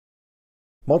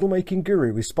Model Making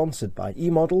Guru is sponsored by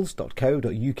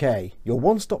emodels.co.uk, your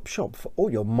one-stop shop for all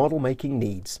your model making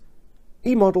needs.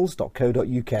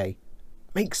 emodels.co.uk.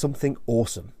 Make something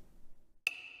awesome.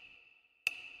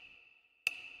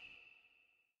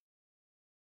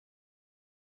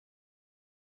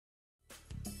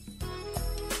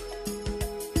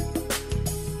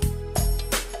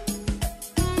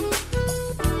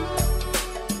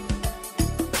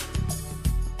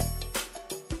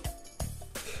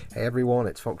 Hey everyone,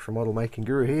 it's Foxx from Model Making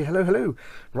Guru here. Hello.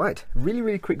 Right,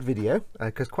 really quick video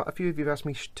because quite a few of you have asked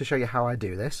me to show you how I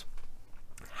do this.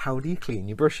 How do you clean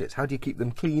your brushes? How do you keep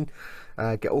them clean,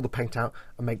 get all the paint out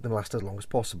and make them last as long as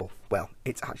possible? Well,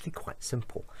 it's actually quite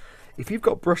simple. If you've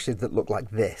got brushes that look like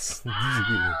this,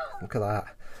 look at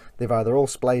that. They've either all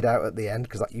splayed out at the end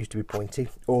because that used to be pointy,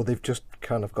 or they've just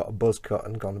kind of got a buzz cut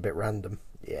and gone a bit random.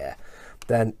 Yeah,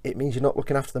 then it means you're not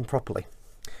looking after them properly.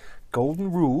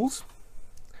 Golden rules.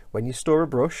 When you store a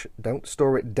brush, don't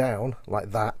store it down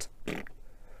like that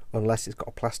unless it's got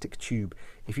a plastic tube.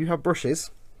 If you have brushes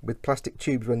with plastic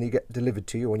tubes when they get delivered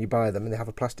to you, when you buy them and they have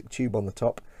a plastic tube on the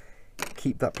top,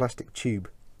 keep that plastic tube,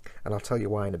 and I'll tell you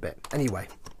why in a bit. Anyway,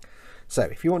 so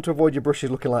if you want to avoid your brushes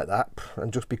looking like that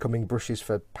and just becoming brushes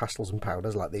for pastels and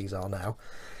powders like these are now,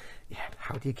 yeah,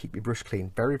 how do you keep your brush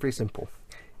clean? Very simple.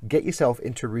 Get yourself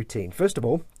into a routine. First of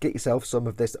all, get yourself some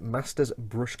of this Masters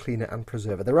brush cleaner and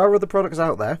preserver. There are other products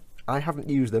out there. I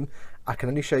haven't used them. I can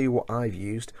only show you what I've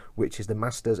used, which is the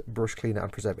Masters brush cleaner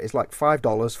and preserver. It's like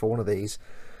 $5 for one of these.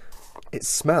 It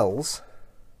smells,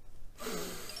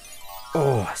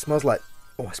 it smells like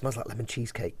lemon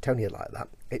cheesecake. Tony would like that.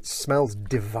 It smells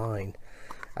divine.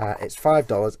 It's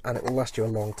 $5 and it will last you a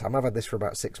long time. I've had this for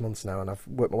about 6 months now and I've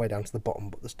worked my way down to the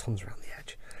bottom, but there's tons around the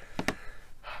edge.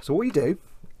 So what you do,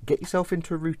 get yourself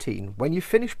into a routine. When you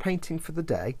finish painting for the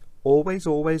day, always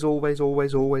clean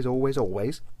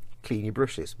your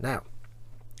brushes. Now,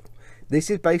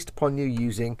 this is based upon you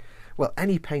using, well,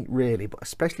 any paint really, but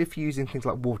especially if you're using things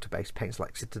like water-based paints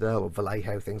like Citadel or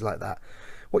Vallejo, things like that.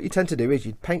 What you tend to do is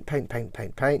you paint,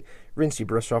 rinse your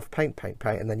brush off, paint,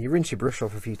 and then you rinse your brush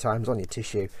off a few times on your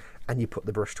tissue and you put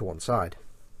the brush to one side.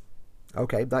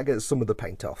 Okay, that gets some of the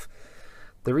paint off.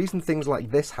 The reason things like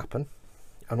this happen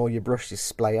and all your brushes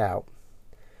splay out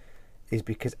is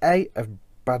because A, of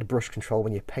bad brush control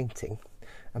when you're painting,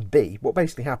 and B, what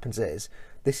basically happens is,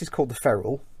 this is called the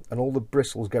ferrule, and all the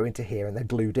bristles go into here and they're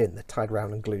glued in, they're tied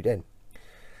round and glued in.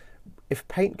 If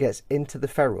paint gets into the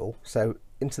ferrule, so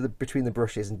into between the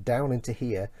brushes and down into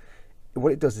here,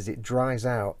 what it does is it dries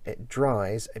out, it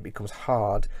dries, it becomes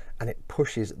hard, and it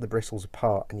pushes the bristles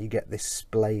apart, and you get this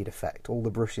splayed effect. All the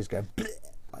brushes go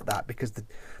like that because the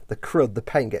crud, the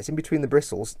paint, gets in between the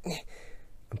bristles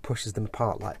and pushes them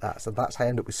apart like that. So that's how I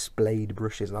end up with splayed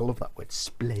brushes, and I love that word,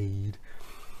 splayed.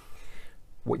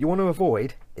 What you want to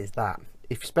avoid is that,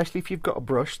 especially if you've got a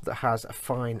brush that has a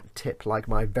fine tip like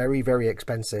my very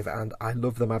expensive, and I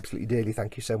love them absolutely dearly,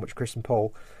 thank you so much Chris and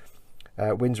Paul,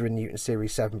 Winsor & Newton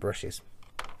Series 7 brushes.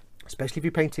 Especially if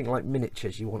you're painting like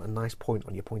miniatures, you want a nice point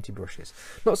on your pointy brushes.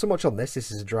 Not so much on this.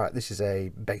 This is a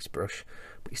base brush,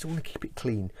 but you still want to keep it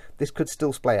clean. This could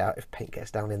still splay out if paint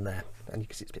gets down in there, and you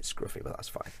can see it's a bit scruffy, but that's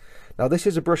fine. Now this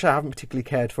is a brush I haven't particularly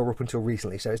cared for up until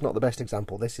recently, so it's not the best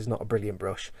example. This is not a brilliant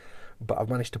brush, but I've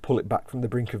managed to pull it back from the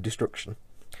brink of destruction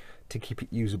to keep it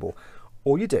usable.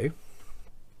 All you do,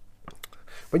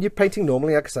 when you're painting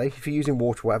normally, like I say, if you're using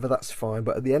water or whatever, that's fine,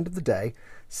 but at the end of the day,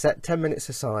 set 10 minutes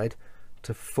aside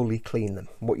to fully clean them.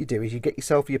 What you do is you get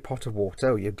yourself your pot of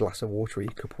water or your glass of water or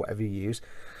your cup, whatever you use.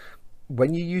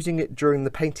 When you're using it during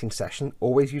the painting session,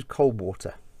 always use cold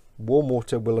water. Warm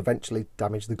water will eventually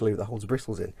damage the glue that holds the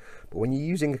bristles in, but when you're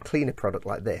using a cleaner product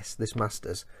like this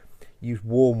Masters, use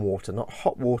warm water, not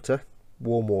hot water,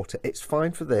 warm water. It's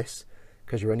fine for this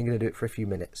because you're only going to do it for a few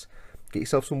minutes. Get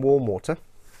yourself some warm water,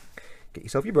 get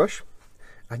yourself your brush,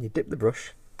 and you dip the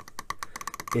brush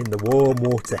in the warm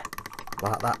water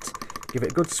like that. Give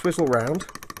it a good swizzle round.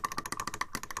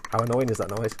 How annoying is that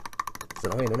noise? It's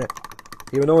annoying, isn't it?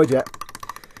 Are you annoyed yet?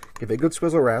 Give it a good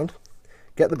swizzle round.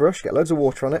 Get the brush, get loads of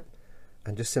water on it,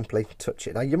 and just simply touch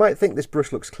it. Now you might think this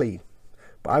brush looks clean,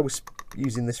 but I was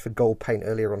using this for gold paint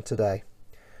earlier on today.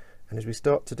 And as we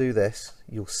start to do this,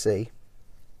 you'll see,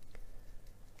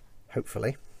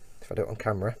 hopefully, if I do it on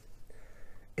camera,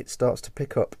 it starts to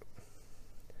pick up,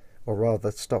 or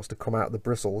rather starts to come out of the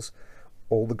bristles,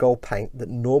 all the gold paint that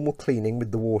normal cleaning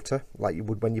with the water, like you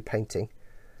would when you're painting,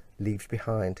 leaves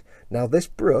behind. Now this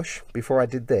brush, before I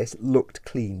did this, looked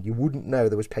clean. You wouldn't know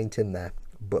there was paint in there,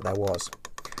 but there was.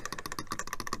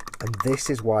 And this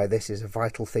is why this is a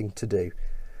vital thing to do,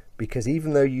 because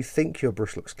even though you think your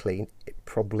brush looks clean, it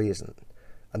probably isn't.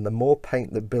 And the more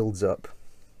paint that builds up,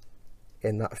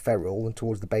 in that ferrule and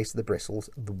towards the base of the bristles,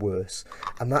 the worse.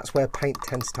 And that's where paint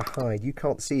tends to hide. You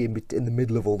can't see in the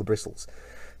middle of all the bristles.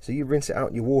 So you rinse it out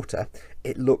in your water,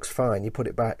 it looks fine. You put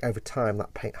it back, over time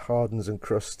that paint hardens and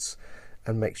crusts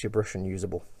and makes your brush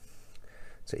unusable.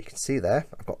 So you can see there,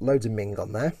 I've got loads of Ming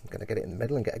on there. I'm going to get it in the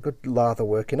middle and get a good lather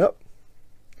working up.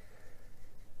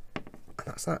 And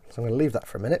that's that. So I'm going to leave that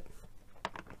for a minute.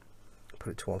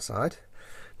 Put it to one side.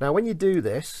 Now when you do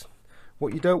this,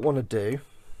 what you don't want to do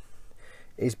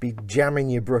is be jamming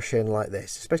your brush in like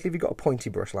this, especially if you've got a pointy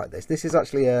brush like this. This is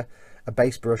actually a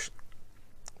base brush.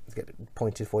 Let's get it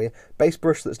pointed for you. Base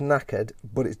brush that's knackered,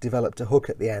 but it's developed a hook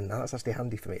at the end. Now that's actually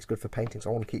handy for me. It's good for painting, so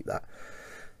I want to keep that.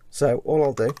 So all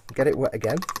I'll do, get it wet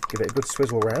again, give it a good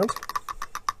swizzle round.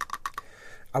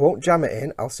 I won't jam it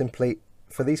in. I'll simply,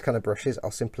 for these kind of brushes,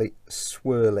 I'll simply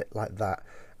swirl it like that.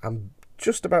 I'm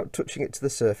just about touching it to the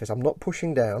surface. I'm not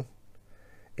pushing down.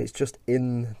 It's just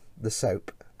in the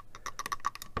soap.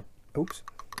 Oops,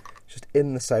 just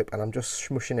in the soap, and I'm just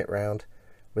smushing it round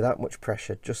without much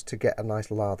pressure, just to get a nice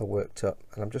lather worked up.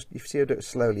 And I'm just, you see I do it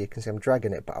slowly, you can see I'm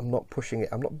dragging it, but I'm not pushing it.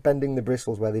 I'm not bending the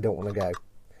bristles where they don't want to go.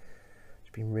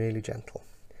 Just being really gentle.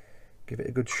 Give it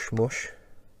a good smush.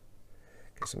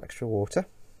 Get some extra water.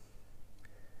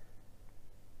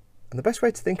 And the best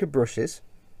way to think of brushes,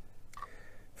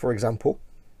 for example,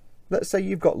 let's say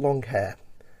you've got long hair.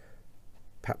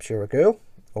 Perhaps you're a girl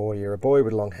or you're a boy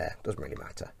with long hair, doesn't really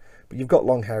matter. But you've got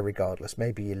long hair regardless.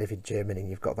 Maybe you live in Germany and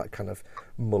you've got that kind of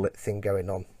mullet thing going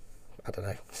on. I don't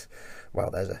know.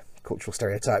 Well, there's a cultural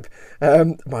stereotype.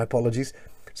 My apologies.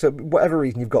 So whatever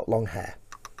reason, you've got long hair.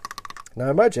 Now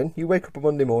imagine you wake up on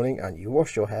Monday morning and you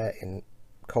wash your hair in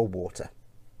cold water.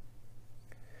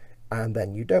 And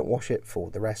then you don't wash it for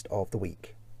the rest of the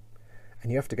week.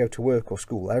 And you have to go to work or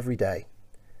school every day.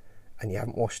 And you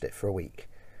haven't washed it for a week.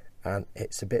 And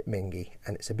it's a bit mingy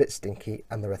and it's a bit stinky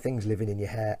and there are things living in your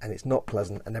hair and it's not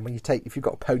pleasant. And then when you take, if you've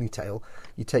got a ponytail,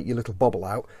 you take your little bobble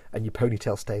out and your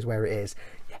ponytail stays where it is.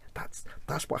 Yeah,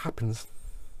 that's what happens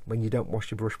when you don't wash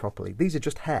your brush properly. These are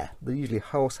just hair. They're usually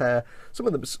horse hair. Some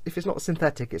of them, if it's not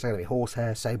synthetic, it's going to be horse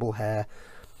hair, sable hair.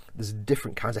 There's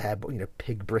different kinds of hair, but you know,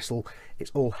 pig bristle.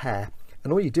 It's all hair.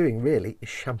 And all you're doing really is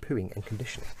shampooing and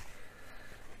conditioning.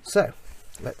 So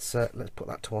let's put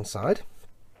that to one side.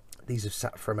 These have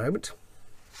sat for a moment.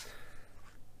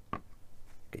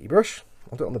 Get your brush.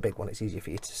 I'll do it on the big one, it's easier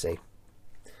for you to see.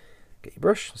 Get your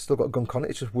brush, it's still got gunk on it,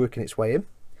 it's just working its way in.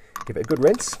 Give it a good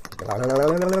rinse.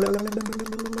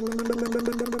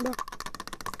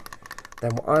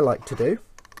 Then what I like to do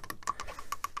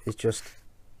is just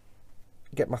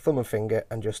get my thumb and finger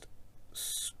and just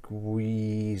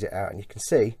squeeze it out, and you can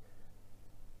see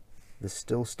there's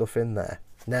still stuff in there.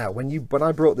 Now when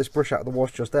I brought this brush out of the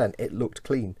wash just then, it looked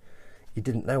clean. You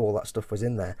didn't know all that stuff was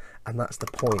in there, and that's the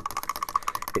point.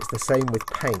 It's the same with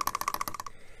paint.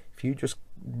 If you just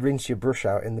rinse your brush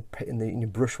out in your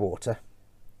brush water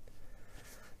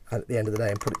at the end of the day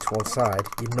and put it to one side,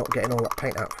 you're not getting all that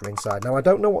paint out from inside. Now I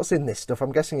don't know what's in this stuff.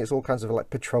 I'm guessing it's all kinds of like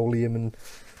petroleum and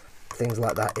things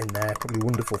like that in there, probably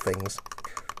wonderful things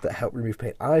that help remove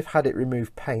paint. I've had it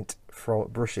remove paint from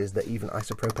brushes that even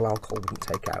isopropyl alcohol wouldn't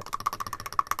take out.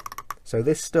 So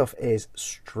this stuff is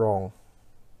strong.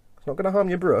 It's not going to harm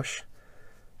your brush,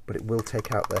 but it will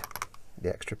take out the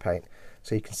extra paint.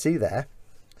 So you can see there,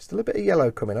 still a bit of yellow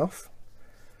coming off.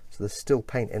 So there's still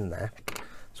paint in there.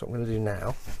 So what I'm going to do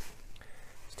now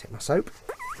is take my soap,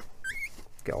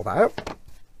 get all that out,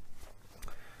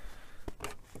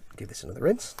 give this another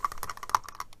rinse.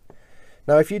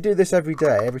 Now if you do this every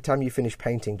day, every time you finish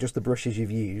painting, just the brushes you've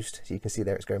used, so you can see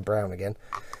there it's going brown again.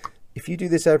 If you do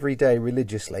this every day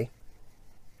religiously,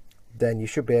 then you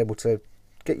should be able to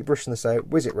get your brush in the soap,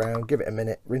 whiz it round, give it a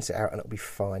minute, rinse it out, and it'll be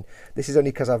fine. This is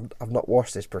only because I've not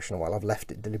washed this brush in a while. I've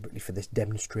left it deliberately for this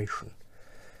demonstration.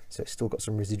 So it's still got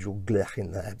some residual glue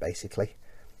in there, basically.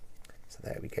 So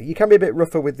there we go. You can be a bit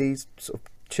rougher with these sort of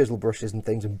chisel brushes and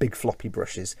things, and big floppy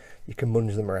brushes. You can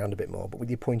munge them around a bit more, but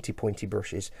with your pointy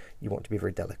brushes, you want to be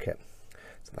very delicate.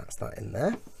 So that's that in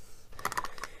there.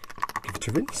 Give it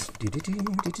a rinse. Give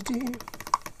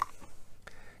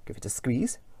it a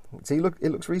squeeze. See, look,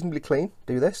 it looks reasonably clean.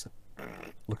 Do this.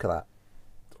 Look at that.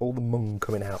 All the mung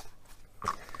coming out.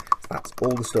 That's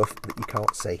all the stuff that you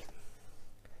can't see.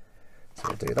 So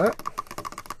we'll do that.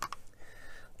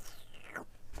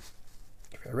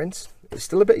 Give it a rinse. There's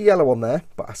still a bit of yellow on there,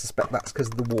 but I suspect that's because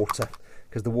of the water.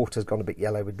 Because the water's gone a bit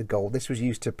yellow with the gold. This was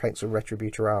used to paint some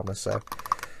Retributor armour, so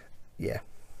yeah.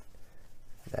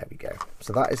 There we go.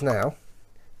 So that is now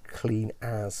clean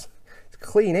as. It's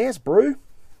clean as, bro.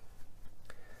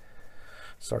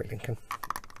 Sorry, Lincoln.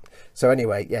 So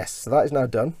anyway, yes, so that is now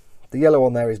done. The yellow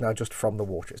on there is now just from the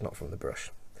water, it's not from the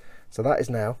brush. So that is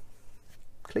now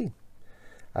clean.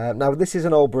 Now this is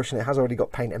an old brush and it has already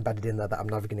got paint embedded in there that I'm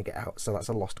never going to get out, so that's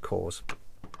a lost cause.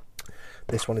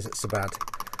 This one isn't so bad.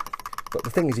 But the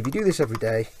thing is, if you do this every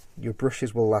day, your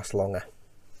brushes will last longer.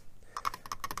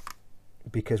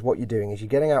 Because what you're doing is you're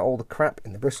getting out all the crap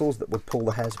in the bristles that would pull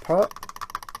the hairs apart,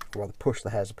 or rather push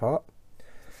the hairs apart,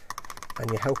 and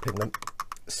you're helping them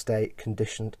stay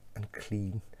conditioned and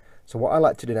clean. So what I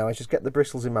like to do now is just get the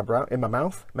bristles in my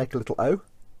mouth, make a little O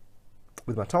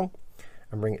with my tongue,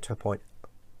 and bring it to a point.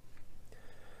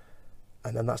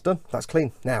 And then that's done, that's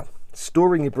clean. Now,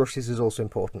 storing your brushes is also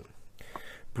important.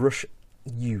 Brush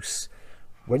use.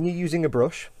 When you're using a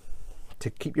brush to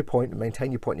keep your point and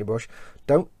maintain your point in your brush,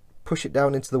 don't push it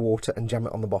down into the water and jam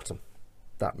it on the bottom.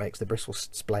 That makes the bristles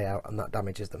splay out and that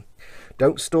damages them.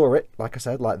 Don't store it, like I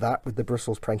said, like that, with the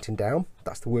bristles painting down.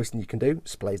 That's the worst thing you can do,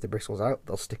 splays the bristles out,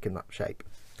 they'll stick in that shape.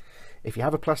 If you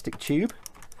have a plastic tube,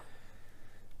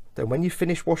 then when you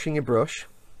finish washing your brush,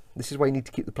 this is where you need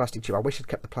to keep the plastic tube. I wish I'd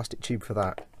kept the plastic tube for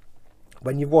that.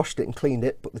 When you've washed it and cleaned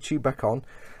it, put the tube back on,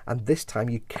 and this time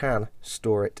you can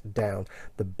store it down.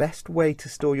 The best way to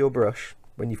store your brush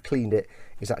when you've cleaned it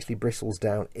is actually bristles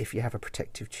down if you have a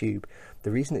protective tube.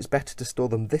 The reason it's better to store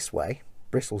them this way,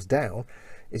 bristles down,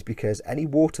 is because any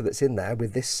water that's in there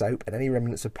with this soap and any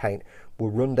remnants of paint will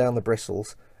run down the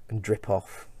bristles and drip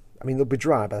off. I mean, they'll be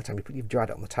dry by the time you've dried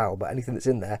it on the towel, but anything that's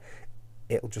in there,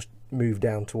 it'll just move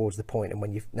down towards the point, and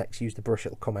when you next use the brush,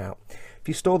 it'll come out. If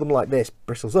you store them like this,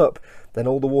 bristles up, then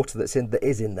all the water that's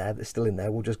still in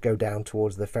there will just go down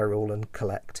towards the ferrule and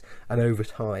collect, and over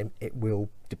time it will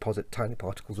deposit tiny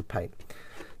particles of paint.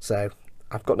 So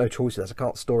I've got no choice of this. I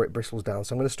can't store it bristles down,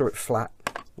 so I'm going to store it flat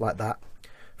like that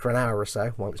for an hour or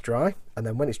so while it's dry, and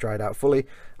then when it's dried out fully,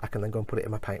 I can then go and put it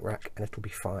in my paint rack and it'll be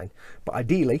fine. But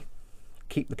ideally,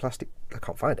 keep the plastic. I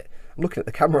can't find it. I'm looking at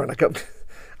the camera and I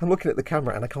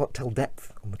can't tell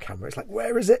depth on the camera. It's like,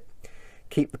 where is it?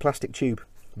 Keep the plastic tube,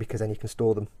 because then you can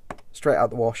store them straight out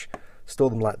the wash. Store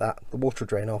them like that. The water will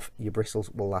drain off. Your bristles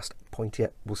will last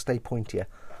pointier, will stay pointier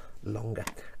longer.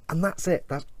 And that's it.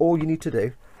 That's all you need to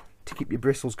do to keep your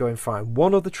bristles going fine.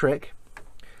 One other trick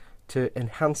to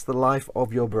enhance the life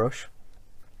of your brush: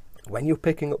 when you're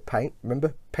picking up paint,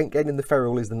 remember, paint getting in the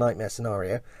ferrule is the nightmare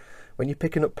scenario. When you're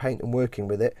picking up paint and working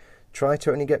with it, try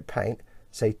to only get paint,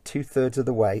 say 2/3 of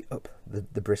the way up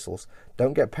the bristles.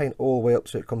 Don't get paint all the way up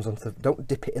so it comes onto don't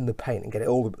dip it in the paint and get it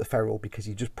all up the ferrule, because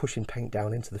you're just pushing paint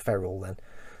down into the ferrule then.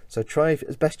 So try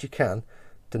as best you can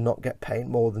to not get paint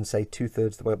more than, say,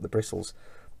 2/3 of the way up the bristles.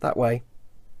 That way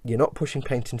you're not pushing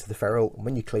paint into the ferrule, and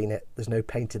when you clean it, there's no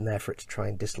paint in there for it to try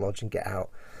and dislodge and get out.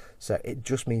 So it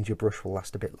just means your brush will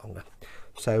last a bit longer.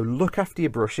 So look after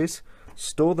your brushes,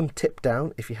 store them tip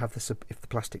down if you have the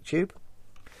plastic tube.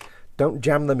 Don't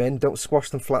jam them in, don't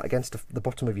squash them flat against the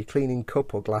bottom of your cleaning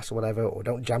cup or glass or whatever, or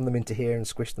don't jam them into here and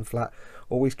squish them flat.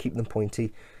 Always keep them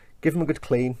pointy. Give them a good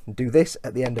clean. Do this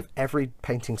at the end of every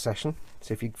painting session.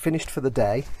 So if you've finished for the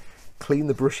day, clean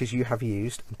the brushes you have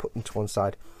used and put them to one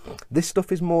side. This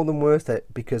stuff is more than worth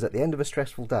it, because at the end of a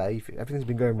stressful day, if everything's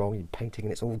been going wrong, you're painting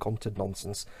and it's all gone to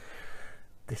nonsense,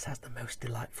 this has the most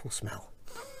delightful smell.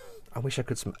 I wish you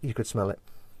could smell it.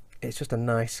 It's just a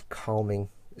nice, calming.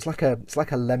 It's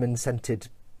like a lemon scented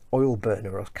oil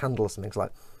burner or candle or something. It's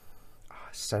like, oh,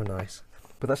 it's so nice.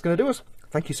 But that's going to do us.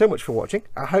 Thank you so much for watching.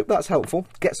 I hope that's helpful.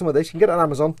 Get some of this. You can get it on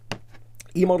Amazon.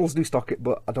 E-models do stock it,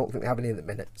 but I don't think they have any at the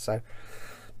minute. So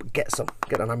but get some.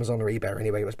 Get it on Amazon or eBay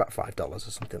anyway. It was about $5 or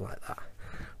something like that.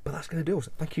 But that's going to do us.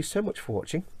 Thank you so much for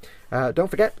watching.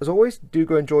 Don't forget, as always, do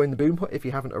go and join the Boom Hut if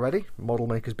you haven't already. Model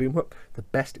Makers Boom Hut, the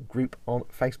best group on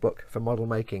Facebook for model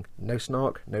making. No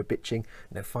snark, no bitching,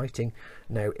 no fighting,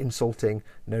 no insulting,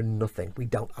 no nothing. We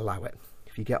don't allow it.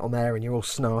 If you get on there and you're all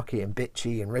snarky and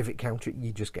bitchy and rivet counter,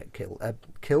 you just get killed.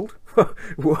 Killed?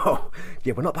 Whoa!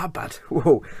 Yeah, we're not that bad.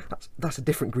 Whoa! That's a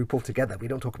different group altogether. We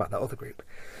don't talk about that other group.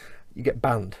 You get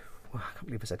banned. Well, I can't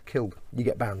believe I said killed. You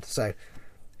get banned. So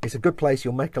it's a good place.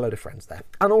 You'll make a load of friends there.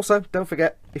 And also, don't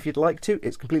forget, if you'd like to,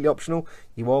 it's completely optional.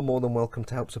 You are more than welcome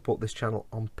to help support this channel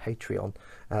on Patreon.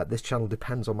 This channel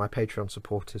depends on my Patreon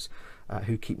supporters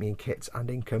who keep me in kits and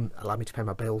income, allow me to pay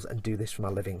my bills and do this for my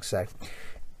living. So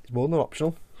it's more than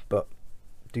optional, but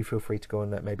do feel free to go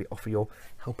and maybe offer your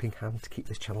helping hand to keep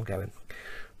this channel going.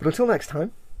 But until next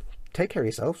time, take care of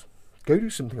yourselves. Go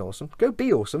do something awesome. Go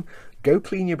be awesome. Go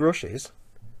clean your brushes.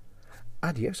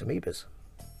 Adios, amoebas.